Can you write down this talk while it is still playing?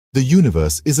The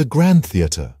universe is a grand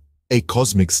theater, a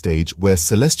cosmic stage where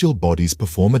celestial bodies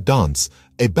perform a dance,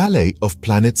 a ballet of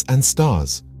planets and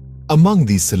stars. Among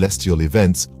these celestial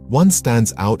events, one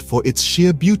stands out for its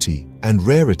sheer beauty and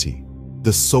rarity: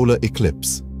 the solar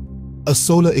eclipse. A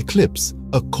solar eclipse,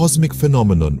 a cosmic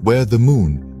phenomenon where the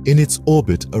moon, in its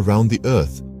orbit around the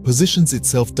Earth, positions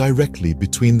itself directly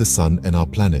between the Sun and our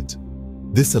planet.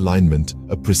 This alignment,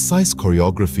 a precise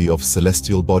choreography of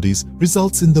celestial bodies,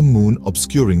 results in the moon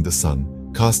obscuring the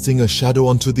Sun, casting a shadow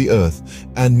onto the Earth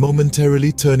and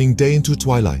momentarily turning day into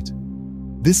twilight.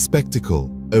 This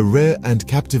spectacle, a rare and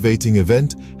captivating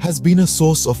event, has been a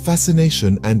source of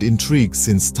fascination and intrigue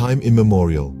since time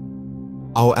immemorial.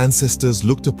 Our ancestors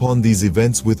looked upon these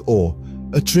events with awe,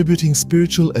 attributing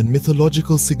spiritual and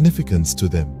mythological significance to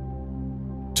them.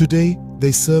 Today,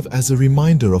 they serve as a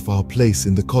reminder of our place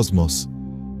in the cosmos,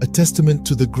 a testament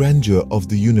to the grandeur of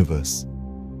the universe.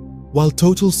 While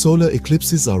total solar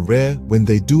eclipses are rare, when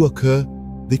they do occur,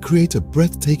 they create a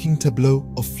breathtaking tableau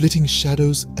of flitting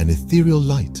shadows and ethereal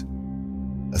light,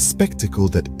 a spectacle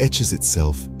that etches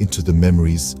itself into the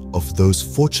memories of those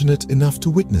fortunate enough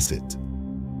to witness it,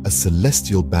 a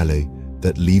celestial ballet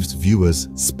that leaves viewers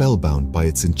spellbound by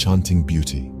its enchanting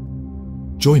beauty.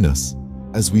 Join us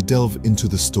as we delve into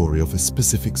the story of a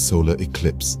specific solar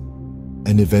eclipse,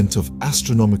 an event of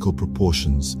astronomical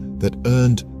proportions that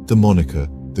earned the moniker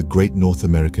the Great North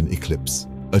American Eclipse.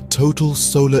 A total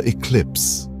solar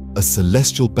eclipse, a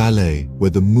celestial ballet where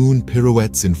the moon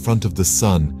pirouettes in front of the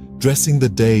sun, dressing the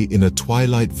day in a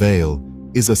twilight veil,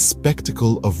 is a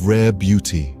spectacle of rare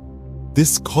beauty.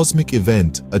 This cosmic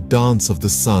event, a dance of the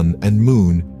sun and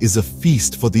moon, is a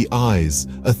feast for the eyes,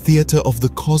 a theater of the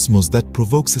cosmos that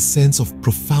provokes a sense of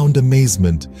profound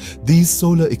amazement. These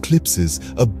solar eclipses,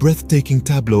 a breathtaking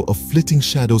tableau of flitting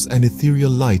shadows and ethereal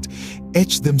light,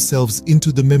 etch themselves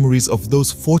into the memories of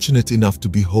those fortunate enough to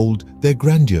behold their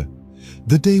grandeur.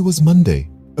 The day was Monday,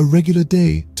 a regular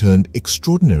day turned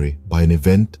extraordinary by an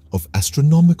event of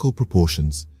astronomical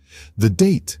proportions. The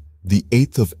date, the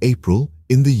 8th of April,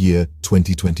 in the year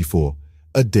 2024,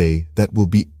 a day that will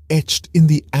be etched in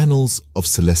the annals of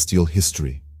celestial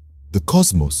history. The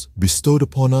cosmos bestowed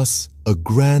upon us a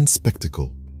grand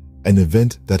spectacle, an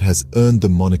event that has earned the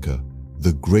moniker,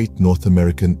 the Great North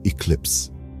American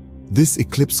Eclipse. This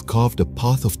eclipse carved a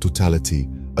path of totality,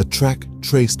 a track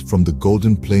traced from the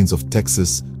golden plains of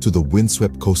Texas to the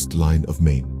windswept coastline of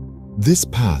Maine. This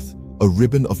path, a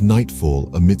ribbon of nightfall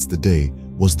amidst the day,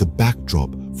 was the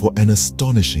backdrop for an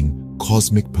astonishing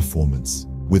cosmic performance.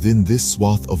 Within this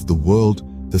swath of the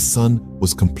world, the sun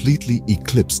was completely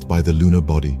eclipsed by the lunar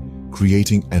body,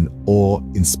 creating an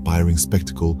awe-inspiring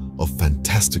spectacle of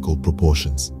fantastical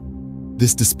proportions.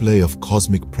 This display of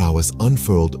cosmic prowess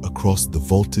unfurled across the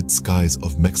vaulted skies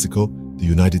of Mexico, the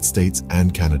United States,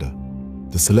 and Canada.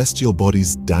 The celestial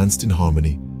bodies danced in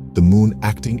harmony, the moon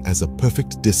acting as a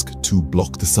perfect disk to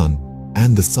block the sun,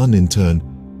 and the sun in turn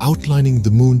outlining the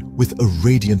moon with a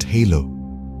radiant halo.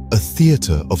 A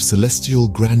theater of celestial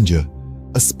grandeur,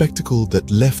 a spectacle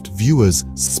that left viewers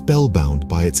spellbound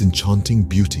by its enchanting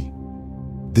beauty.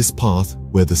 This path,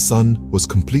 where the sun was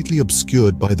completely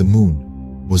obscured by the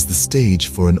moon, was the stage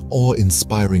for an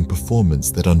awe-inspiring performance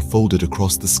that unfolded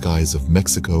across the skies of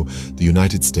Mexico, the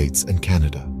United States, and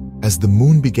Canada. As the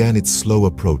moon began its slow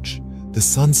approach, the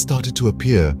sun started to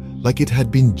appear like it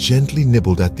had been gently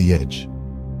nibbled at the edge.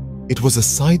 It was a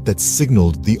sight that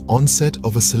signaled the onset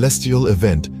of a celestial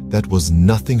event that was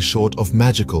nothing short of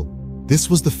magical. This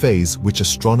was the phase which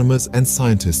astronomers and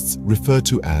scientists refer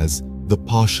to as the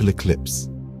partial eclipse.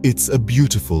 It's a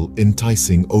beautiful,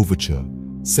 enticing overture,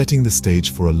 setting the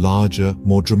stage for a larger,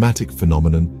 more dramatic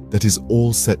phenomenon that is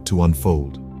all set to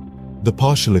unfold. The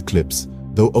partial eclipse,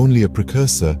 though only a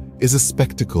precursor, is a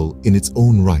spectacle in its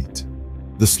own right.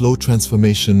 The slow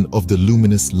transformation of the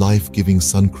luminous, life-giving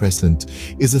sun crescent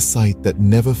is a sight that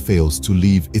never fails to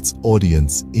leave its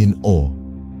audience in awe.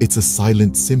 It's a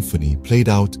silent symphony played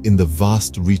out in the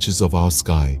vast reaches of our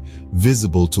sky,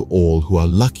 visible to all who are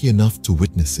lucky enough to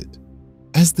witness it.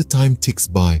 As the time ticks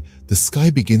by, the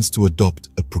sky begins to adopt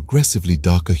a progressively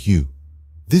darker hue.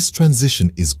 This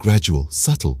transition is gradual,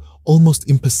 subtle, almost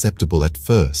imperceptible at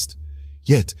first.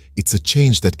 Yet, it's a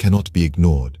change that cannot be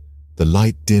ignored. The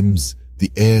light dims,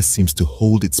 the air seems to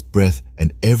hold its breath,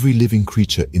 and every living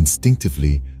creature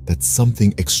instinctively that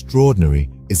something extraordinary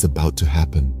is about to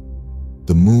happen.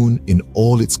 The moon, in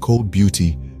all its cold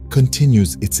beauty,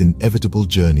 continues its inevitable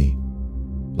journey.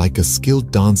 Like a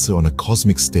skilled dancer on a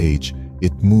cosmic stage,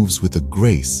 it moves with a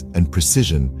grace and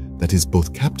precision that is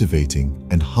both captivating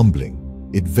and humbling.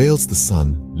 It veils the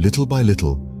sun little by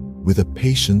little, with a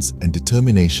patience and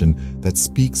determination that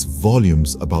speaks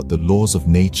volumes about the laws of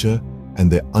nature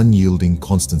and their unyielding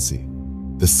constancy.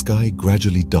 The sky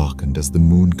gradually darkened as the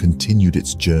moon continued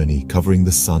its journey, covering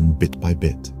the sun bit by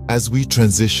bit. As we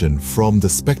transition from the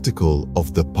spectacle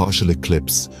of the partial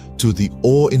eclipse to the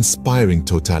awe-inspiring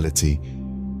totality,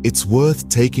 it's worth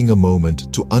taking a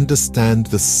moment to understand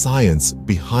the science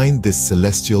behind this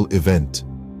celestial event.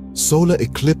 Solar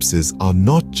eclipses are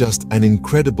not just an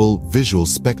incredible visual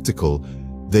spectacle,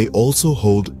 they also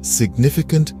hold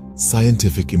significant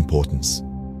scientific importance.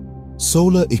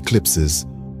 Solar eclipses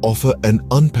offer an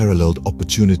unparalleled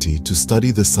opportunity to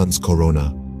study the sun's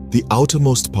corona, the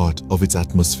outermost part of its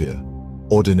atmosphere.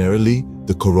 Ordinarily,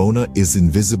 the corona is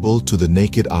invisible to the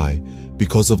naked eye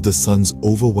because of the sun's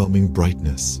overwhelming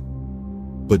brightness.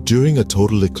 But during a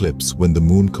total eclipse, when the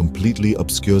moon completely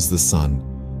obscures the sun,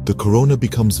 the corona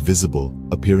becomes visible,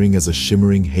 appearing as a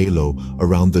shimmering halo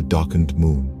around the darkened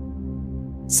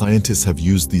moon. Scientists have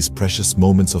used these precious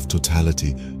moments of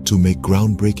totality to make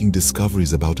groundbreaking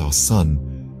discoveries about our sun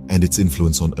and its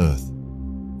influence on Earth.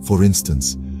 For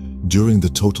instance, during the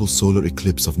total solar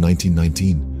eclipse of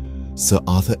 1919, Sir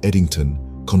Arthur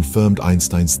Eddington confirmed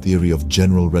Einstein's theory of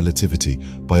general relativity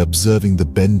by observing the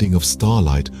bending of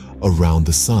starlight around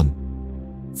the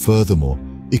sun. Furthermore,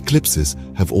 eclipses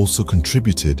have also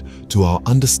contributed to our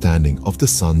understanding of the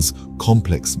sun's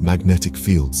complex magnetic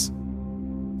fields.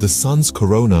 The sun's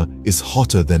corona is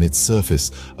hotter than its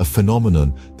surface, a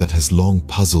phenomenon that has long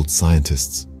puzzled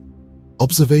scientists.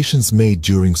 Observations made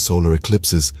during solar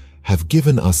eclipses have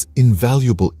given us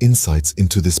invaluable insights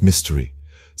into this mystery,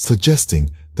 suggesting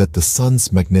that the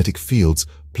sun's magnetic fields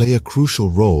play a crucial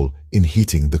role in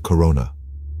heating the corona.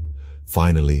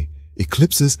 Finally,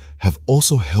 eclipses have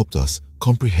also helped us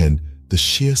comprehend the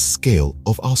sheer scale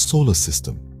of our solar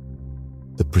system.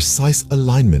 The precise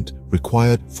alignment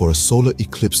required for a solar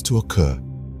eclipse to occur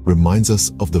reminds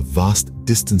us of the vast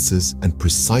distances and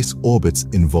precise orbits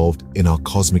involved in our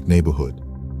cosmic neighborhood.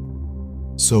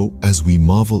 So, as we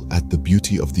marvel at the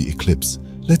beauty of the eclipse,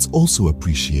 let's also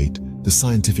appreciate the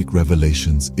scientific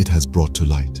revelations it has brought to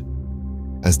light.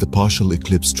 As the partial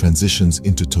eclipse transitions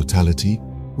into totality,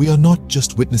 we are not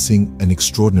just witnessing an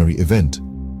extraordinary event,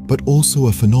 but also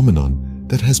a phenomenon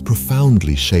that has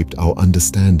profoundly shaped our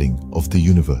understanding of the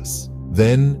universe.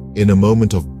 Then, in a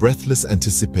moment of breathless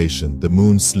anticipation, the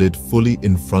moon slid fully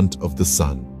in front of the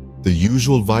sun. The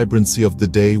usual vibrancy of the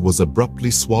day was abruptly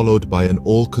swallowed by an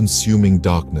all-consuming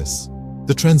darkness.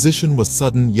 The transition was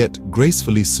sudden yet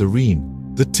gracefully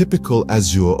serene. The typical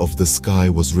azure of the sky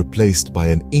was replaced by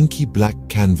an inky black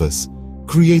canvas,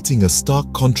 creating a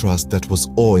stark contrast that was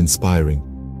awe-inspiring.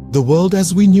 The world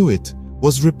as we knew it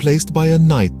was replaced by a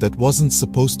night that wasn't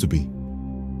supposed to be.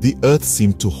 The earth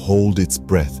seemed to hold its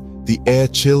breath, the air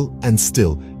chill and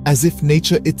still, as if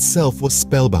nature itself was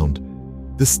spellbound.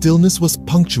 The stillness was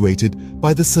punctuated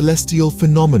by the celestial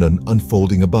phenomenon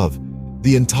unfolding above.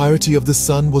 The entirety of the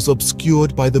sun was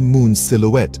obscured by the moon's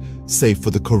silhouette, save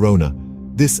for the corona.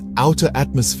 This outer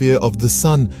atmosphere of the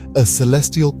sun, a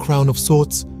celestial crown of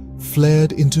sorts,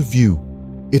 flared into view.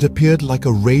 It appeared like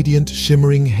a radiant,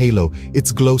 shimmering halo,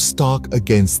 its glow stark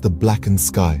against the blackened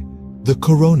sky. The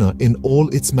corona, in all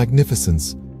its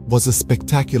magnificence, was a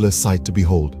spectacular sight to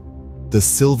behold. The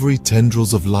silvery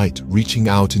tendrils of light reaching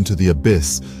out into the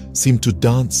abyss seemed to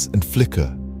dance and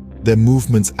flicker, their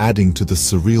movements adding to the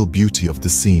surreal beauty of the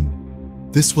scene.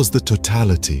 This was the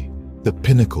totality, the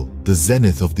pinnacle, the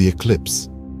zenith of the eclipse.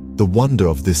 The wonder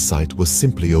of this sight was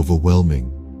simply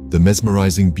overwhelming. The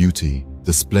mesmerizing beauty,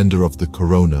 the splendor of the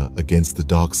corona against the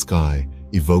dark sky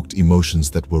evoked emotions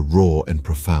that were raw and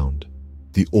profound.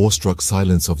 The awestruck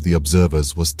silence of the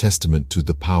observers was testament to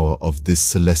the power of this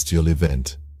celestial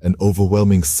event. An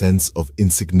overwhelming sense of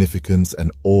insignificance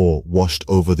and awe washed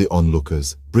over the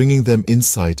onlookers, bringing them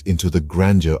insight into the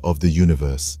grandeur of the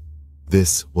universe.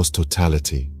 This was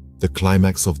totality, the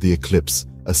climax of the eclipse,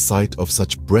 a sight of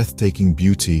such breathtaking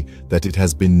beauty that it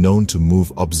has been known to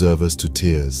move observers to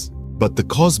tears. But the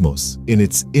cosmos, in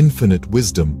its infinite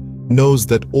wisdom, knows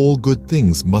that all good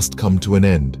things must come to an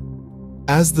end.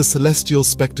 As the celestial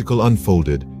spectacle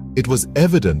unfolded, it was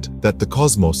evident that the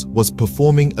cosmos was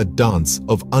performing a dance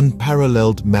of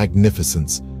unparalleled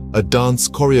magnificence, a dance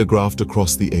choreographed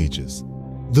across the ages.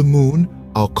 The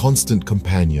moon, our constant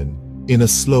companion, in a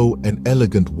slow and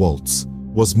elegant waltz,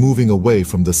 was moving away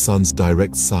from the sun's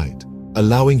direct side,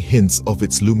 allowing hints of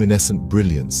its luminescent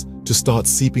brilliance to start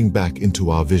seeping back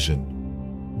into our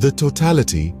vision. The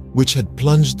totality, which had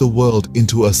plunged the world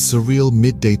into a surreal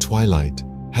midday twilight,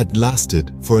 had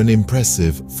lasted for an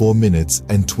impressive 4 minutes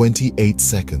and 28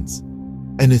 seconds.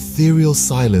 An ethereal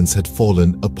silence had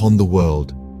fallen upon the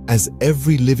world, as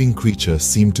every living creature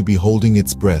seemed to be holding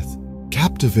its breath,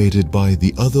 captivated by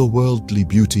the otherworldly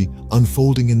beauty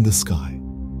unfolding in the sky.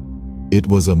 It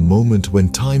was a moment when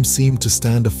time seemed to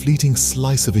stand a fleeting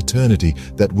slice of eternity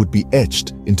that would be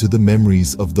etched into the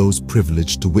memories of those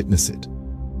privileged to witness it.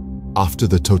 After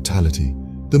the totality,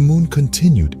 the moon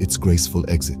continued its graceful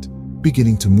exit,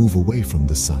 beginning to move away from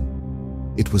the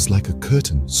sun. It was like a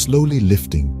curtain slowly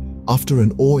lifting after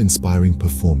an awe-inspiring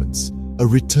performance, a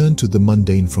return to the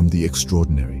mundane from the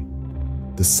extraordinary.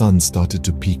 The sun started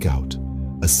to peek out,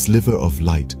 a sliver of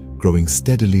light growing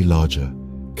steadily larger,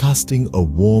 casting a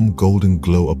warm golden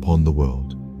glow upon the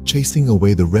world, chasing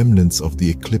away the remnants of the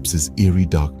eclipse's eerie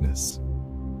darkness.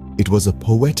 It was a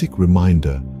poetic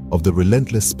reminder of the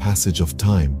relentless passage of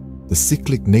time, the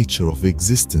cyclic nature of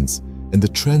existence, and the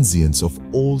transience of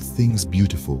all things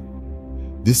beautiful.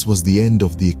 This was the end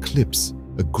of the eclipse,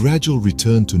 a gradual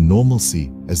return to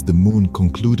normalcy as the moon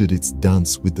concluded its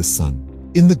dance with the sun.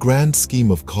 In the grand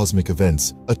scheme of cosmic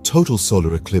events, a total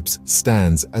solar eclipse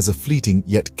stands as a fleeting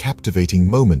yet captivating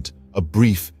moment, a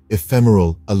brief,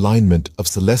 ephemeral alignment of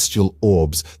celestial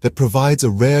orbs that provides a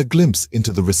rare glimpse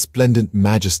into the resplendent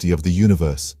majesty of the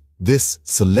universe. This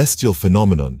celestial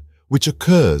phenomenon, which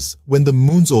occurs when the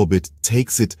moon's orbit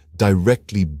takes it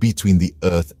directly between the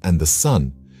Earth and the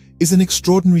Sun, is an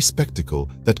extraordinary spectacle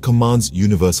that commands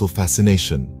universal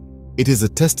fascination. It is a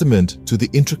testament to the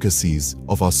intricacies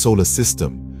of our solar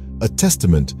system, a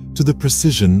testament to the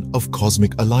precision of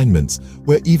cosmic alignments,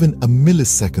 where even a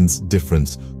millisecond's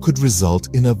difference could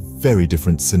result in a very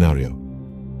different scenario.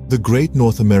 The Great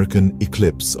North American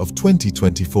Eclipse of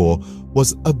 2024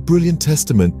 was a brilliant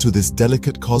testament to this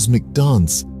delicate cosmic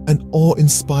dance, an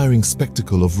awe-inspiring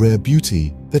spectacle of rare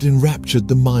beauty that enraptured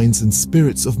the minds and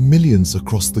spirits of millions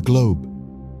across the globe.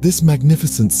 This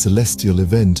magnificent celestial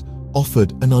event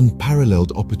offered an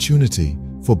unparalleled opportunity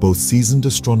for both seasoned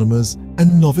astronomers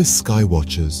and novice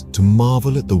skywatchers to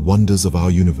marvel at the wonders of our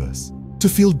universe, to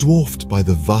feel dwarfed by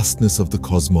the vastness of the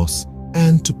cosmos,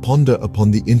 and to ponder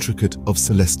upon the intricate of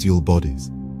celestial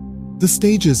bodies. The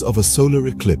stages of a solar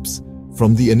eclipse,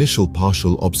 from the initial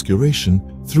partial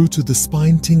obscuration through to the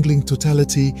spine-tingling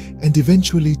totality and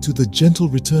eventually to the gentle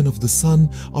return of the sun,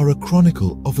 are a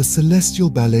chronicle of a celestial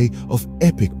ballet of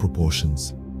epic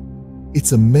proportions.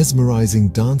 It's a mesmerizing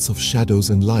dance of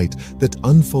shadows and light that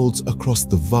unfolds across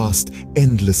the vast,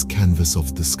 endless canvas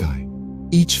of the sky.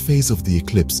 Each phase of the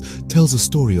eclipse tells a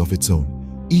story of its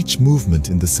own. Each movement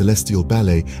in the celestial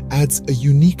ballet adds a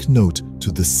unique note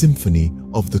to the symphony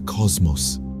of the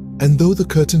cosmos. And though the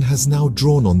curtain has now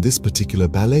drawn on this particular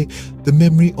ballet, the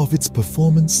memory of its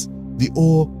performance, the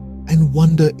awe and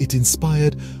wonder it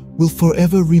inspired, will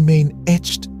forever remain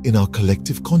etched in our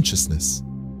collective consciousness.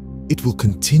 It will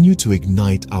continue to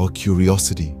ignite our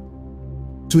curiosity,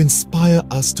 to inspire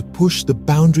us to push the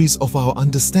boundaries of our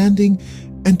understanding,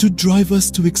 and to drive us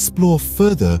to explore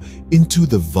further into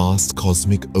the vast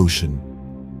cosmic ocean.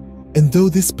 And though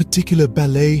this particular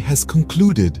ballet has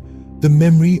concluded, the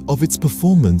memory of its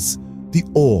performance, the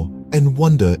awe and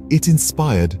wonder it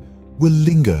inspired, will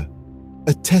linger,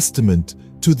 a testament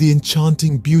to the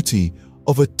enchanting beauty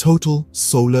of a total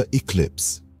solar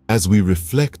eclipse. As we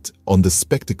reflect on the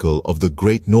spectacle of the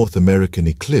Great North American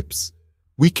Eclipse,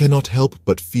 we cannot help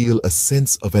but feel a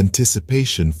sense of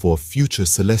anticipation for future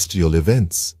celestial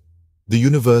events. The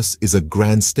universe is a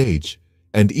grand stage,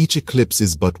 and each eclipse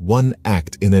is but one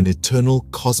act in an eternal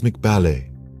cosmic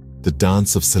ballet. The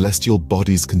dance of celestial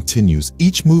bodies continues,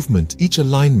 each movement, each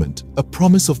alignment, a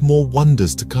promise of more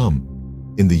wonders to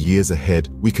come. In the years ahead,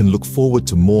 we can look forward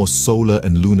to more solar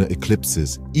and lunar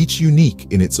eclipses, each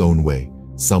unique in its own way.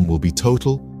 Some will be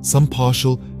total, some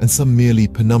partial, and some merely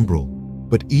penumbral,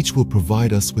 but each will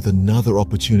provide us with another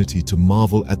opportunity to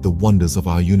marvel at the wonders of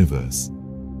our universe.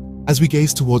 As we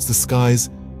gaze towards the skies,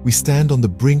 we stand on the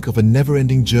brink of a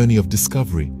never-ending journey of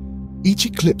discovery. Each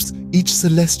eclipse, each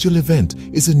celestial event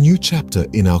is a new chapter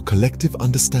in our collective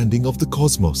understanding of the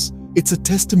cosmos. It's a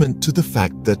testament to the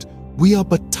fact that we are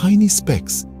but tiny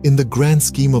specks in the grand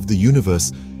scheme of the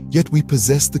universe, yet we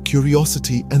possess the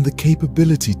curiosity and the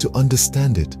capability to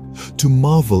understand it, to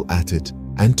marvel at it,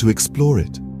 and to explore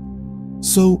it.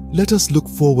 So let us look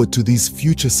forward to these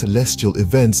future celestial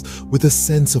events with a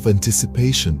sense of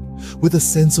anticipation, with a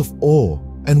sense of awe,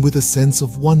 and with a sense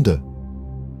of wonder.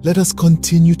 Let us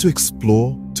continue to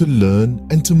explore, to learn,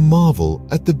 and to marvel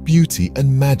at the beauty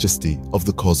and majesty of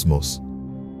the cosmos.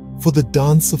 For the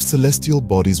dance of celestial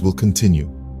bodies will continue,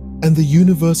 and the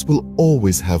universe will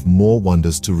always have more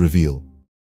wonders to reveal.